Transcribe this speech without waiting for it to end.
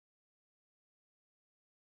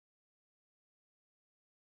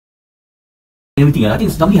everything. I think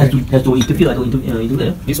somebody has to interfere into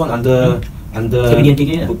This one under no.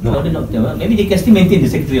 Maybe they can still maintain the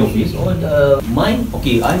secretary office or mine.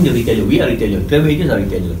 Okay, I'm the retailer. We are retailer. Travel agents are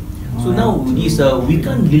retailer. So now this we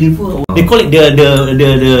can't deliver. They call it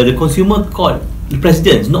the consumer court. The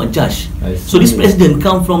president, not judge. So this president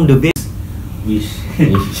come from the base,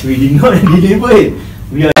 which we did not deliver it.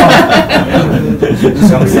 We are.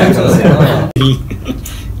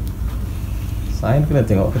 Saya kena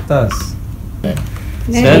tengok kertas.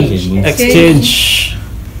 Exchange.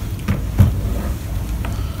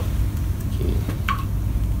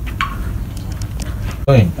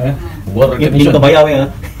 Oi, What recognition? Kita bayar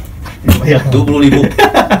ya. Bayar 20,000.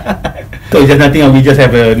 So just nothing. We just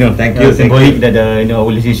have a Thank you. symbolic that our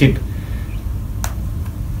relationship.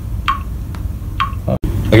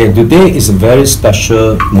 Okay, today is a very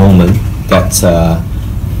special moment that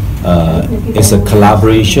is a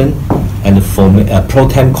collaboration and a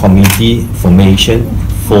pro-tem committee formation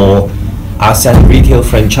for ASEAN Retail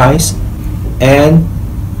Franchise and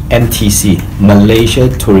MTC, Malaysia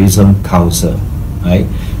Tourism Council, right?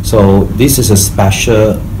 So this is a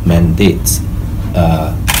special mandate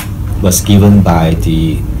was given by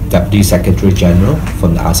the Deputy Secretary General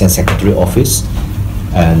from the ASEAN Secretary Office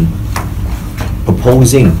and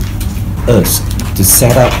proposing us to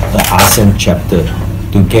set up an ASEAN chapter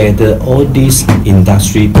to gather all these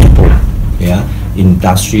industry people,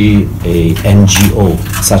 industry NGO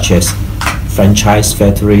such as franchise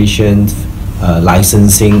federations,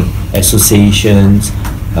 licensing associations,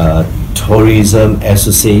 tourism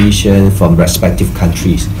association from respective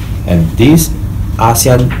countries, and these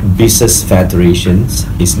ASEAN business federations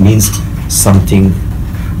means something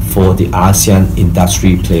for the ASEAN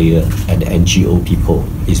industry player and the NGO people,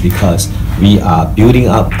 is because we are building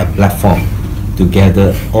up a platform to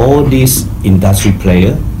gather all these industry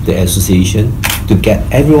player, the association, to get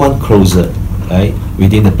everyone closer, right?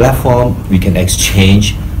 Within the platform, we can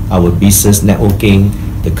exchange our business networking,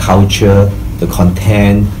 the culture, the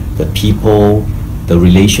content, the people, the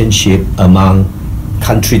relationship among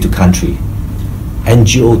country to country,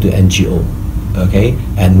 NGO to NGO, okay,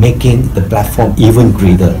 and making the platform even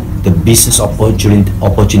greater, the business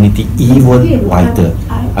opportunity even wider.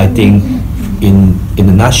 I think in a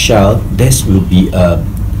nutshell, this will be a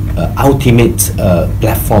ultimate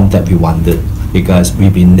platform that we wanted, because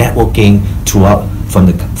we've been networking throughout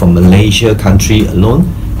from Malaysia country alone,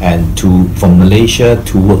 and from Malaysia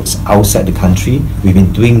towards outside the country. We've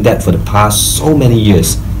been doing that for the past so many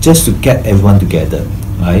years, just to get everyone together,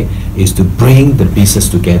 right? Is to bring the business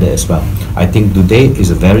together as well. I think today is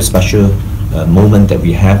a very special moment that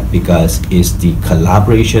we have, because it's the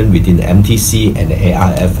collaboration within the MTC and the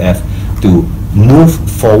AIFF to move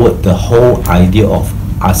forward the whole idea of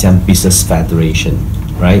ASEAN Business Federation,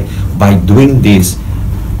 right? By doing this,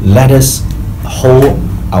 let us hold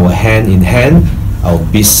our hand in hand, our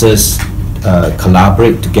business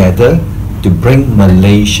collaborate together to bring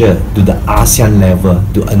Malaysia to the ASEAN level,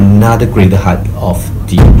 to another greater height of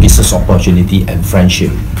the business opportunity and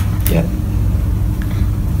friendship. Yeah.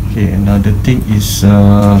 Okay, another thing is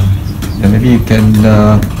maybe you can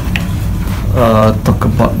talk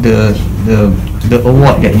about the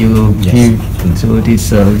award that you give to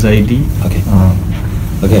this Zaidi. Okay.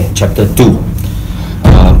 Okay, chapter 2.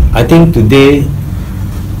 I think today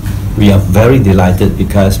we are very delighted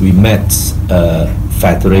because we met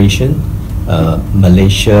federation,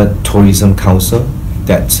 Malaysia Tourism Council,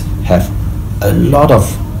 that have a lot of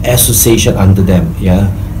association under them,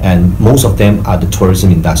 and most of them are the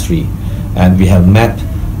tourism industry. And we have met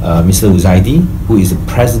Mr. Uzaidi, who is the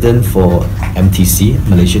president for MTC,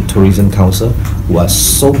 Malaysia Tourism Council, who are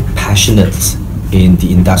so passionate in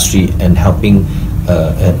the industry and helping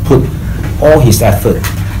put all his effort,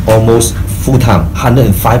 almost full-time,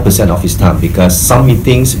 105% of his time, because some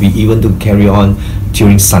meetings we even do carry on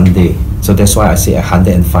during Sunday. So that's why I say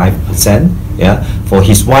 105%. For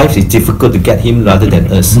his wife, it's difficult to get him rather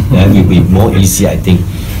than us. It will be more easy, I think.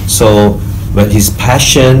 So with his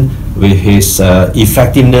passion, with his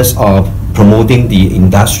effectiveness of promoting the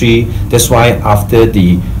industry, that's why after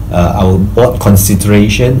our board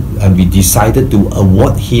consideration, and we decided to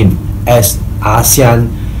award him as ASEAN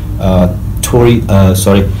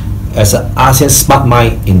as an ASEAN Smart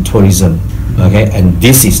Mind in tourism. Okay, and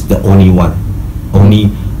this is the only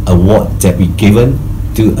award that we given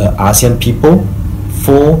to ASEAN people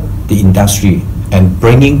for the industry and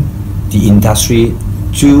bringing the industry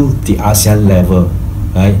to the ASEAN level,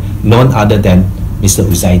 right? None other than Mr.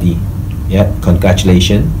 Uzaidi. Yeah,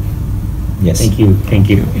 congratulations. Yes. Thank you. Thank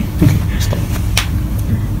you.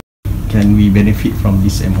 Can we benefit from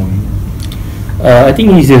this MOU? I think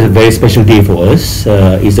it's a very special day for us.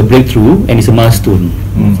 It's a breakthrough and it's a milestone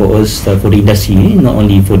for us, for the industry, not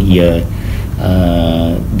only for the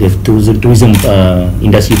tourism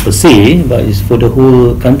industry per se, but it's for the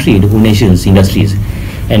whole country, the whole nation's industries.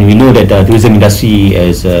 And we know that tourism industry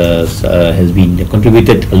has been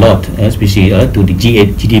contributed a lot, especially to the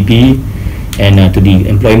GDP and to the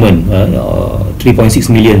employment. 3.6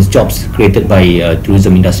 million jobs created by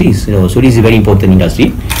tourism industries. So this is a very important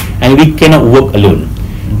industry, and we cannot work alone.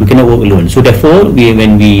 We cannot work alone. So therefore,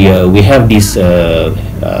 when we have this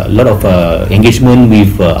lot of engagement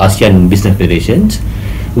with ASEAN business federations,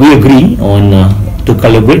 we agree on to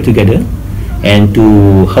collaborate together and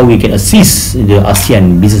to how we can assist the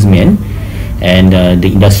ASEAN businessmen and the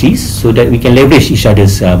industries so that we can leverage each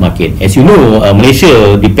other's market. As you know,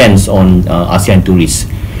 Malaysia depends on ASEAN tourists.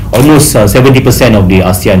 Almost 70% of the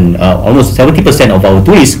ASEAN, almost 70% of our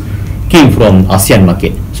tourists came from ASEAN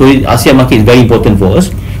market. So ASEAN market is very important for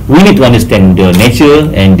us. We need to understand the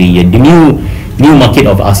nature and the new market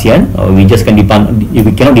of ASEAN. We just can depend.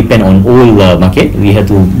 We cannot depend on old market. We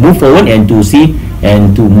have to move forward and to see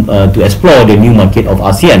and to explore the new market of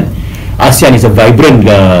ASEAN. ASEAN is a vibrant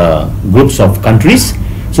groups of countries.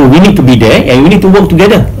 So we need to be there and we need to work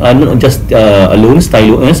together, not just alone,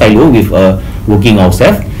 silo with working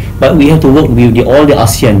ourselves. But we have to work with all the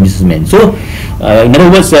ASEAN businessmen. So, in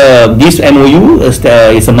other words, this MOU is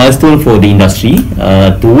a milestone for the industry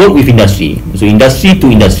to work with industry. So, industry to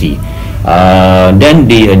industry. Then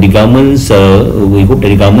the governments, we hope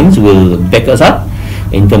that the governments will back us up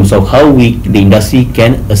in terms of how the industry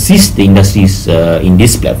can assist the industries in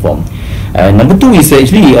this platform. Number two is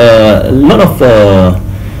actually a lot of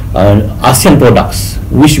ASEAN products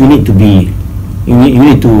which we need to be. You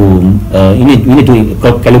need to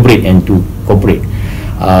collaborate and to cooperate.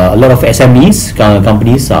 A lot of SMEs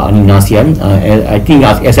companies are in ASEAN. I think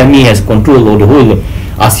SME has control of the whole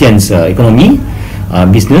ASEAN's economy,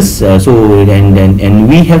 business. So and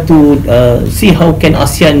we have to see how can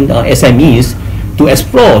ASEAN SMEs to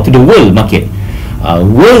explore to the world market.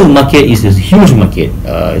 World market is a huge market.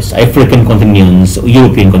 It's African continents,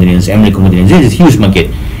 European continents, American continents. This is a huge market.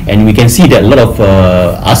 And we can see that a lot of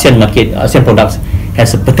ASEAN products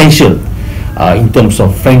has a potential in terms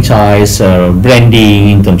of franchise, branding,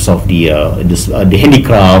 in terms of the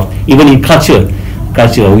handicraft, even in culture.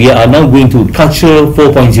 We are now going to culture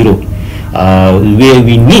 4.0, where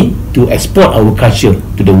we need to export our culture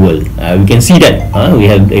to the world. We can see that we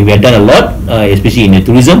have done a lot, especially in the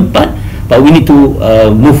tourism part, but we need to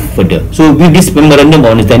move further. So with this memorandum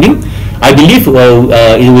of understanding, I believe it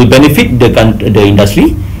will benefit the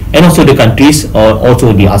industry and also the countries, or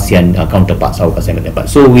also the ASEAN counterparts, our ASEAN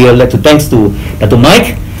counterparts. So we would like to thanks to Dr.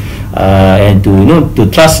 Mike and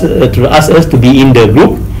to ask us to be in the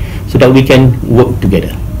group so that we can work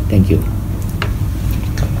together. Thank you.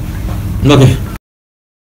 Okay.